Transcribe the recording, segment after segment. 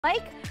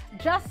Like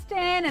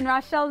Justin and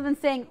Rochelle have been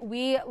saying,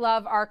 we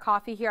love our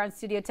coffee here on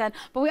Studio 10,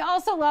 but we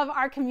also love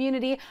our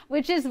community,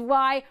 which is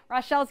why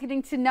Rochelle's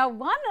getting to know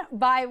one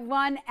by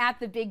one at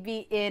the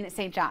Biggby in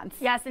St. John's.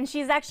 Yes, and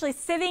she's actually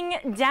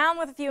sitting down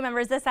with a few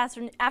members this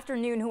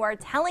afternoon who are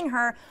telling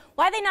her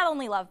why they not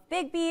only love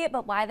Biggby,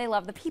 but why they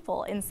love the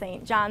people in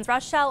St. John's.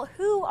 Rochelle,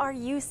 who are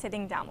you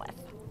sitting down with?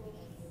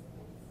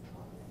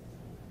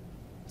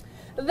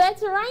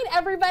 That's right,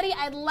 everybody.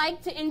 I'd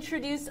like to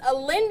introduce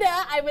Linda.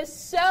 I was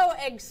so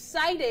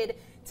excited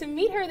to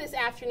meet her this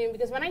afternoon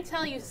because when I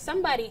tell you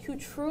somebody who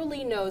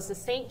truly knows the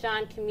St.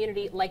 John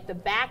community like the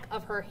back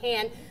of her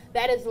hand,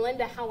 that is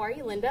Linda. How are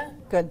you, Linda?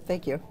 Good,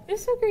 thank you.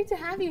 It's so great to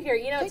have you here.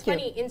 You know, it's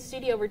funny, in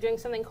studio we're doing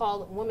something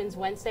called Women's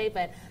Wednesday,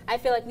 but I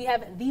feel like we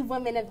have the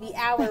woman of the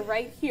hour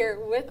right here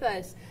with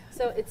us.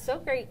 So it's so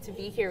great to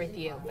be here with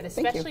you, but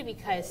especially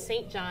because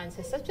St. John's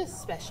has such a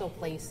special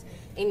place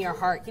in your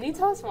heart. Can you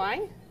tell us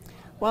why?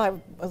 Well,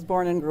 I was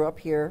born and grew up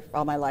here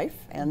all my life,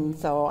 and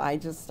so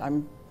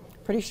I'm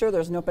pretty sure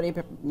there's no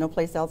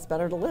place else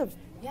better to live.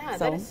 Yeah,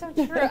 that is so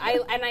true.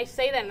 I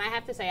say that, and I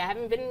have to say, I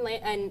haven't been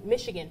in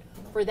Michigan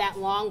for that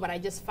long, but I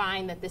just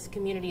find that this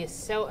community is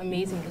so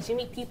amazing because you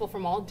meet people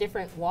from all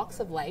different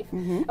walks of life.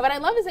 What I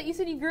love is that you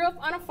said you grew up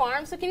on a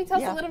farm, so can you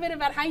tell us a little bit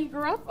about how you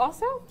grew up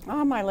also?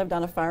 I lived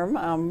on a farm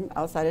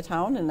outside of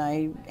town, and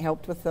I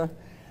helped with the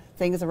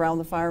things around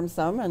the farm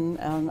some, and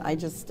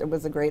it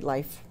was a great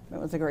life. It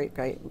was a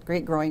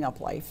great growing up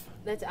life.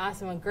 That's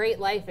awesome, a great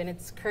life, and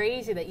it's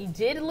crazy that you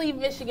did leave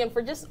Michigan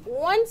for just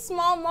one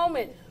small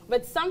moment,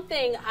 but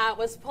something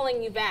was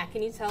pulling you back.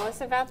 Can you tell us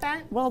about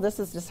that? Well, this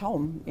is just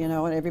home, you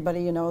know, and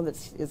everybody you know that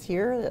is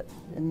here,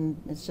 and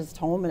it's just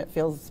home, and it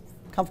feels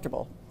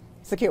comfortable.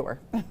 Secure.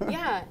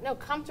 Yeah, no,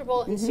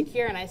 comfortable and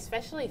secure, and I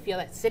especially feel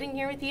that sitting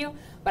here with you,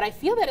 but I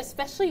feel that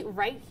especially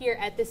right here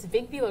at this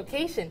Biggby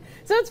location.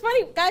 So it's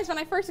funny, guys, when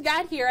I first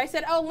got here, I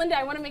said, oh, Linda,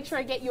 I want to make sure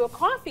I get you a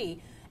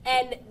coffee.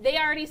 And they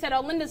already said,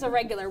 oh, Linda's a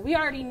regular. We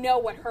already know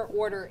what her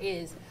order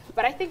is.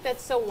 But I think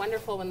that's so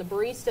wonderful when the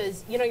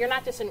baristas, you know, you're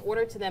not just an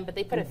order to them, but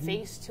they put a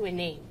face to a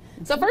name.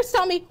 So first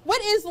tell me, what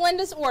is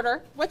Linda's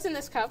order? What's in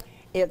this cup?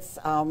 It's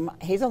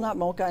hazelnut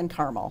mocha and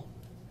caramel.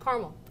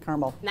 Caramel.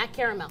 Caramel. Not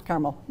caramel.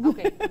 Caramel.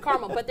 Okay,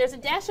 caramel. But there's a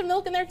dash of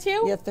milk in there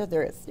too? Yes,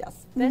 there is,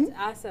 yes. That's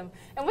awesome.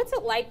 And what's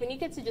it like when you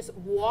get to just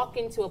walk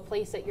into a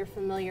place that you're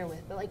familiar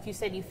with? Like you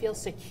said, you feel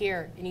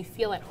secure and you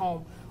feel at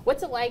home.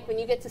 What's it like when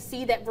you get to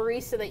see that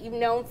barista that you've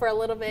known for a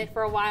little bit,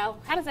 for a while?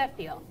 How does that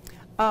feel?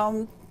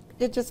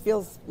 It just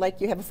feels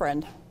like you have a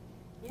friend,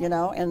 you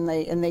know, and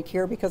they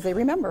care because they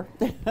remember.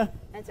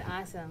 That's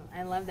awesome.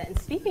 I love that. And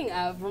speaking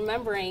of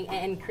remembering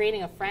and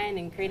creating a friend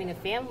and creating a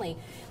family,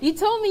 you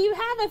told me you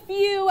have a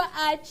few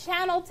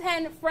Channel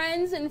 10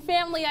 friends and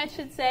family, I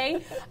should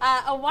say.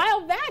 A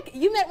while back,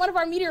 you met one of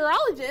our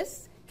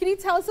meteorologists. Can you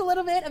tell us a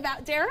little bit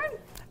about Darren?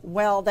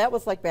 Well, that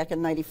was like back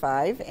in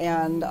 '95,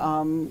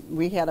 and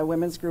we had a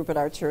women's group at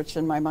our church,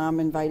 and my mom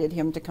invited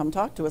him to come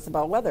talk to us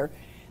about weather.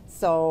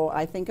 So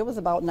I think it was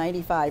about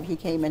 '95 he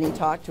came and he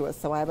talked to us,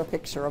 so I have a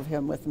picture of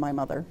him with my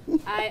mother.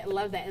 I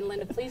love that. And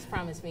Linda, please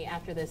promise me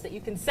after this that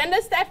you can send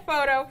us that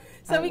photo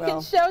so we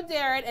can show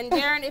Darren. And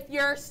Darren, if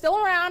you're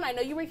still around, I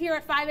know you were here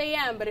at 5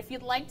 a.m., but if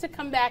you'd like to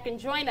come back and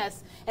join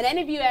us, and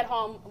any of you at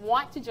home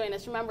want to join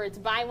us, remember it's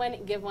buy one,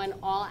 give one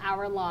all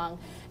hour long.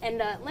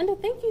 And Linda,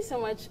 thank you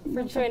so much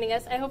for joining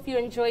us. I hope you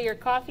enjoy your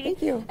coffee.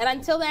 Thank you. And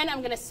until then, I'm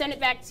going to send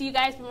it back to you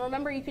guys. But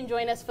remember, you can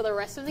join us for the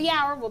rest of the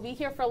hour. We'll be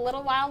here for a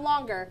little while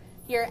longer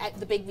here at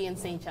the Biggby in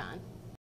St. John.